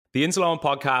The Insuleoin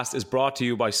podcast is brought to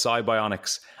you by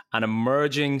Cybionics, an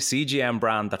emerging CGM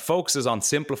brand that focuses on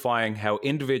simplifying how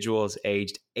individuals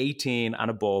aged 18 and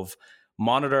above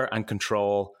monitor and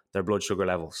control their blood sugar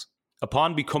levels.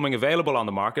 Upon becoming available on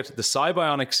the market, the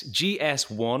Cybionics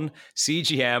GS1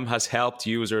 CGM has helped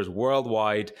users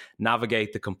worldwide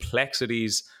navigate the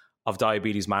complexities of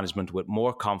diabetes management with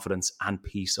more confidence and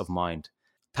peace of mind.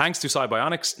 Thanks to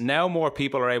Cybionics, now more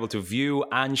people are able to view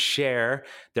and share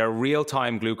their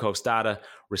real-time glucose data,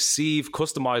 receive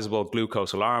customizable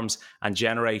glucose alarms, and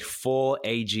generate full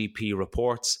AGP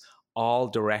reports, all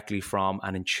directly from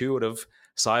an intuitive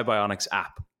Cybionics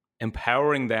app,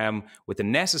 empowering them with the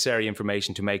necessary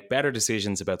information to make better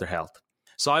decisions about their health.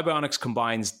 Cybionics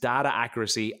combines data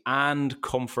accuracy and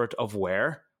comfort of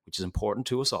wear, which is important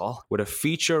to us all, with a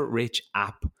feature-rich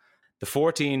app. The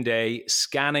 14-day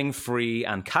scanning-free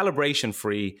and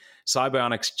calibration-free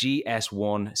Cybionics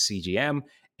GS1 CGM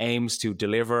aims to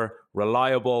deliver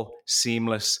reliable,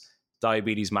 seamless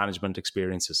diabetes management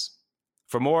experiences.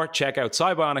 For more, check out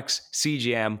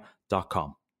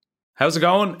cybionicscgm.com. How's it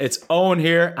going? It's Owen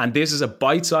here, and this is a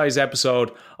bite-sized episode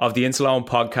of the Insuleoin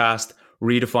podcast,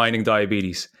 Redefining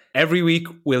Diabetes. Every week,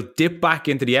 we'll dip back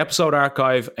into the episode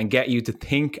archive and get you to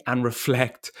think and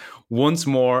reflect once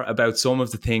more about some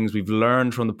of the things we've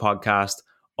learned from the podcast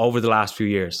over the last few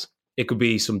years. It could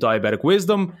be some diabetic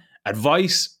wisdom,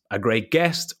 advice, a great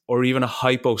guest, or even a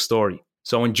hypo story.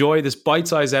 So enjoy this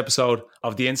bite-sized episode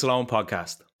of the Insuleoin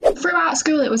podcast. Throughout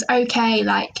school, it was okay.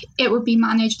 Like, it would be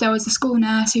managed. There was a school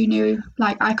nurse who knew,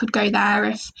 like, I could go there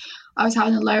if I was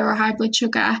having a low or high blood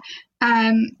sugar.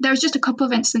 There was just a couple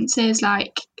of instances,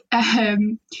 like,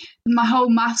 my whole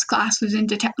maths class was in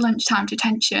lunchtime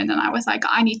detention, and I was like,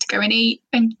 I need to go and eat,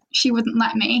 and she wouldn't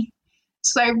let me.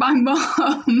 So my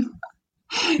mum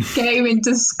came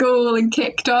into school and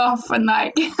kicked off and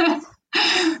like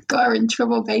got her in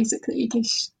trouble basically,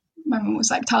 because my mum was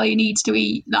like, Talia needs to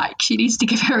eat, like she needs to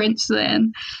give her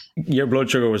insulin. Your blood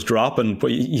sugar was dropping,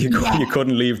 but you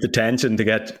couldn't leave detention to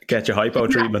get your hypo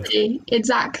treatment.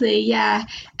 Exactly, yeah.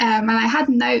 And I had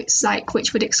notes like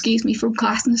which would excuse me from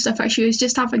class and stuff. Like, she was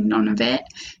just having none of it.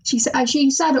 She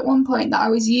said at one point that I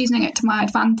was using it to my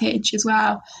advantage as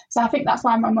well. So I think that's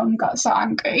why my mum got so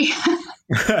angry.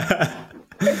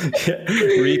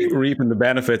 Reaping the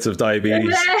benefits of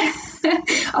diabetes.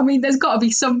 I mean, there's got to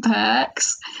be some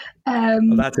perks.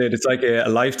 Well, that's it. It's like a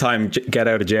lifetime get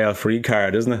out of jail free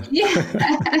card, isn't it? Yeah.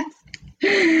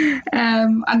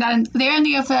 And then the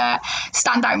only other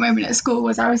standout moment at school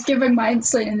was I was giving my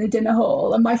insulin in the dinner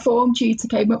hall, and my form tutor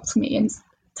came up to me and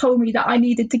told me that I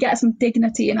needed to get some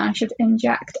dignity and I should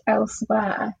inject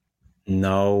elsewhere.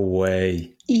 No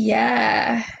way.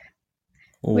 Yeah.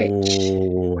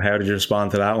 Oh, how did you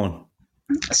respond to that one?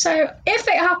 So if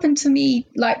it happened to me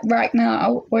like right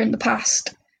now or in the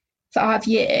past 5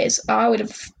 years, I would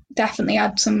have definitely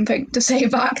had something to say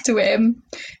back to him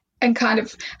and kind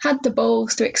of had the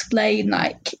balls to explain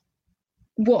like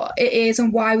what it is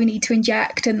and why we need to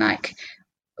inject, and like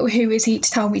who is he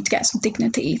to tell me to get some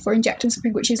dignity for injecting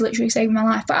something which is literally saving my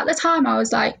life. But at the time I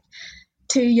was like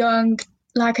too young,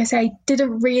 like I say,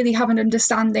 didn't really have an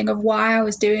understanding of why I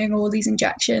was doing all these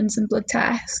injections and blood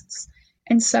tests.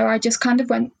 And so I just kind of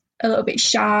went a little bit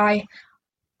shy.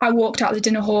 I walked out of the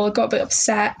dinner hall, got a bit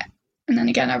upset. And then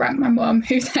again, I rang my mum,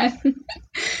 who then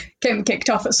came and kicked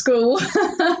off at school.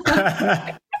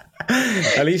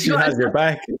 At least she has your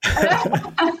back.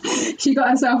 She got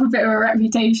herself a bit of a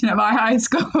reputation at my high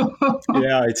school.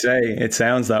 Yeah, I'd say it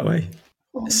sounds that way.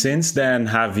 Since then,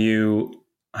 have you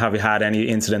had any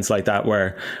incidents like that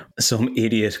where some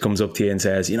idiot comes up to you and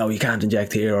says, you can't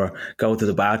inject here, or go to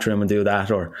the bathroom and do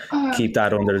that, or keep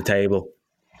that under the table?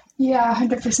 Yeah,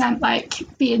 100%. Like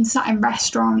being sat in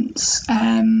restaurants,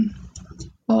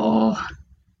 or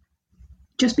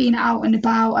just being out and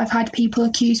about. I've had people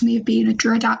accuse me of being a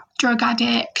drug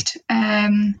addict.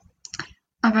 I've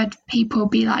had people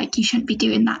be like, you shouldn't be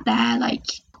doing that there. Like,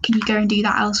 can you go and do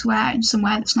that elsewhere, and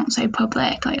somewhere that's not so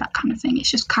public, like that kind of thing.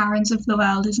 It's just Karens of the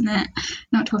world, isn't it?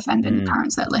 Not to offend any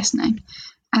parents that are listening.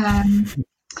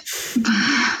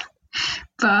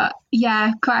 But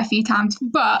yeah, quite a few times.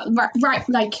 But right,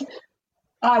 like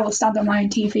I will stand on my own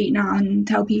 2 feet now and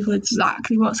tell people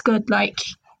exactly what's good. Like,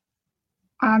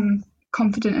 I'm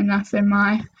confident enough in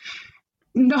my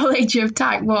knowledge of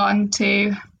type 1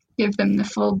 to give them the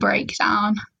full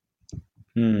breakdown.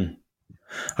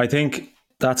 I think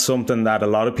that's something that a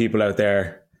lot of people out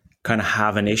there kind of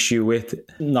have an issue with,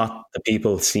 not the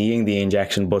people seeing the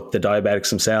injection, but the diabetics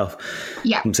themselves.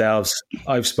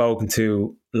 I've spoken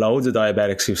to loads of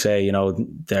diabetics who say,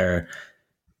 they're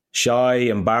shy,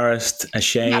 embarrassed,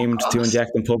 ashamed to course.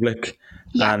 inject in public.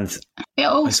 Yeah. And it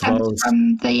all I stems suppose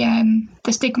from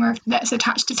the stigma that's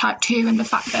attached to type 2 and the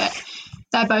fact that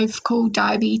they're both called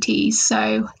diabetes.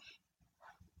 So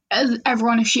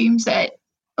everyone assumes that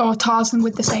or tars them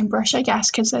with the same brush, I guess,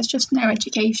 because there's just no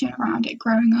education around it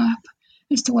growing up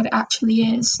as to what it actually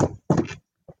is.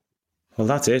 well,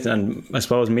 that's it. And I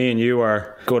suppose me and you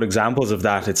are good examples of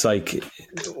that. It's like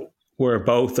we're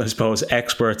both, I suppose,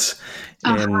 experts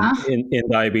in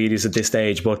diabetes at this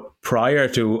stage. But prior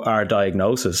to our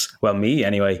diagnosis, well, me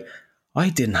anyway, I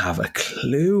didn't have a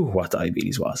clue what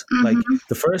diabetes was. Like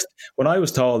when I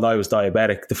was told I was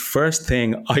diabetic, the first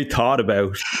thing I thought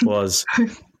about was,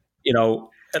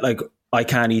 like, I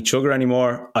can't eat sugar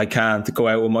anymore. I can't go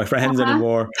out with my friends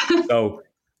anymore. So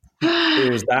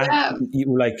it was that,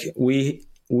 like,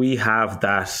 we have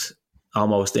that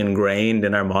almost ingrained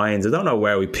in our minds. I don't know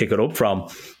where we pick it up from,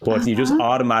 but you just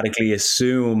automatically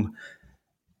assume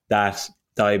that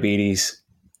diabetics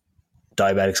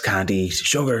can't eat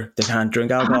sugar, they can't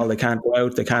drink alcohol, they can't go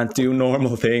out, they can't do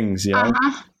normal things,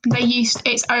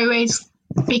 It's always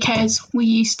because we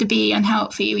used to be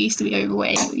unhealthy, we used to be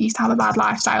overweight, we used to have a bad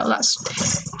lifestyle.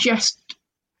 That's just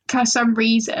for some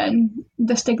reason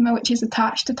the stigma which is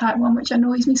attached to type 1, which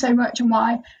annoys me so much, and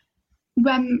why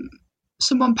when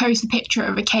someone posts a picture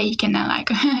of a cake and they're like,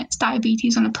 it's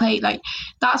diabetes on a plate, like,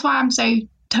 that's why I'm so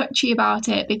touchy about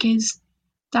it, because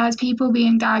there's people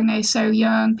being diagnosed so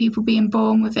young, people being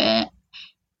born with it,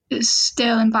 it's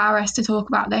still embarrassed to talk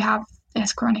about they have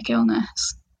this chronic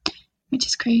illness, which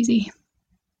is crazy.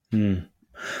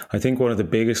 I think one of the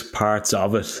biggest parts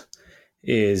of it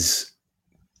is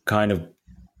kind of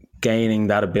gaining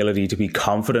that ability to be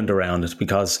confident around it,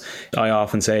 because I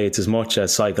often say it's as much a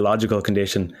psychological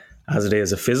condition as it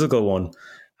is a physical one.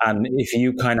 And if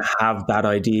you kind of have that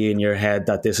idea in your head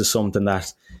that this is something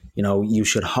that, you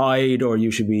should hide or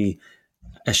you should be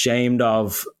ashamed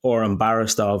of or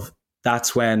embarrassed of,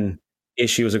 that's when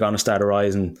issues are going to start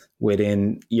arising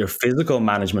within your physical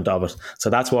management of it. So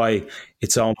that's why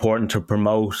it's so important to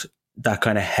promote that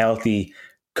kind of healthy,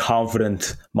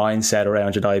 confident mindset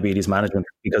around your diabetes management,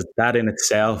 because that in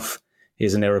itself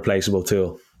is an irreplaceable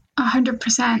tool.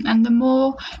 100%. And the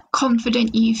more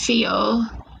confident you feel,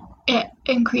 it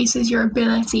increases your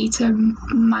ability to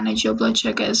manage your blood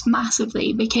sugars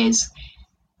massively, because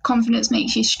confidence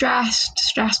makes you stressed.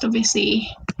 Stressed obviously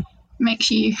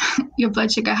makes your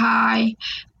blood sugar high,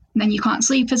 and then you can't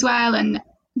sleep as well, and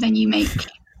then you make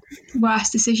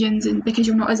worse decisions, and because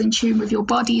you're not as in tune with your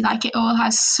body, like, it all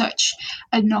has such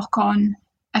a knock-on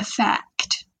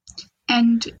effect.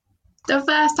 And the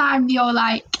first time you're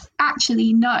like,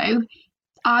 actually, no,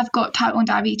 I've got type 1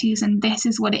 diabetes and this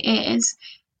is what it is,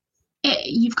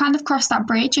 you've kind of crossed that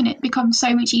bridge, and it becomes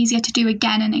so much easier to do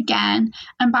again and again.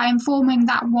 And by informing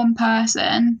that one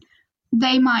person,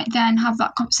 they might then have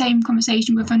that same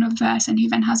conversation with another person who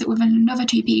then has it with another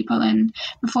 2 people. And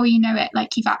before you know it,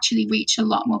 like, you've actually reached a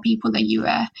lot more people than you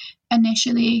were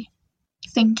initially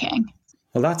thinking.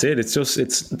 Well, that's it. It's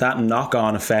that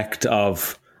knock-on effect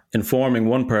of informing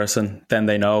one person, then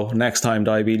they know next time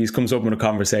diabetes comes up in a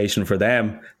conversation for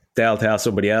them, they'll tell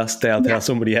somebody else, tell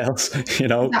somebody else,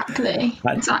 Exactly.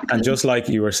 And just like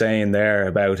you were saying there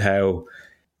about how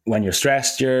when you're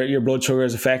stressed, your blood sugar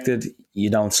is affected. You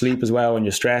don't sleep as well when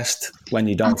you're stressed. When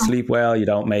you don't sleep well, you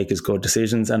don't make as good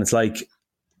decisions. And it's like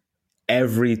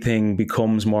everything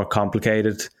becomes more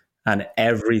complicated and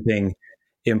everything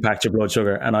impacts your blood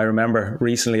sugar. And I remember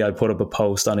recently I put up a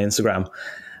post on Instagram,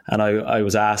 and I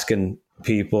was asking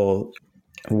people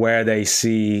where they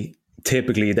see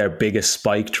typically their biggest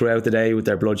spike throughout the day with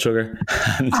their blood sugar.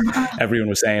 And everyone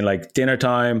was saying, like, dinner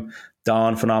time,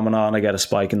 dawn phenomenon, I get a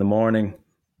spike in the morning.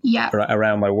 Yeah.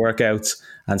 Around my workouts.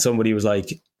 And somebody was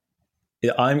like,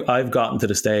 I've gotten to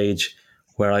the stage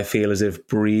where I feel as if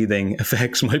breathing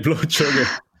affects my blood sugar.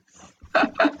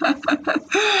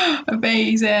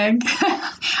 Amazing.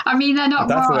 I mean, they're not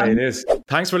That's wrong. the way it is.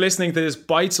 Thanks for listening to this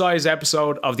bite-sized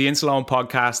episode of the Insulone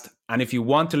podcast. And if you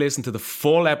want to listen to the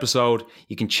full episode,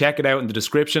 you can check it out in the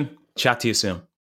description. Chat to you soon.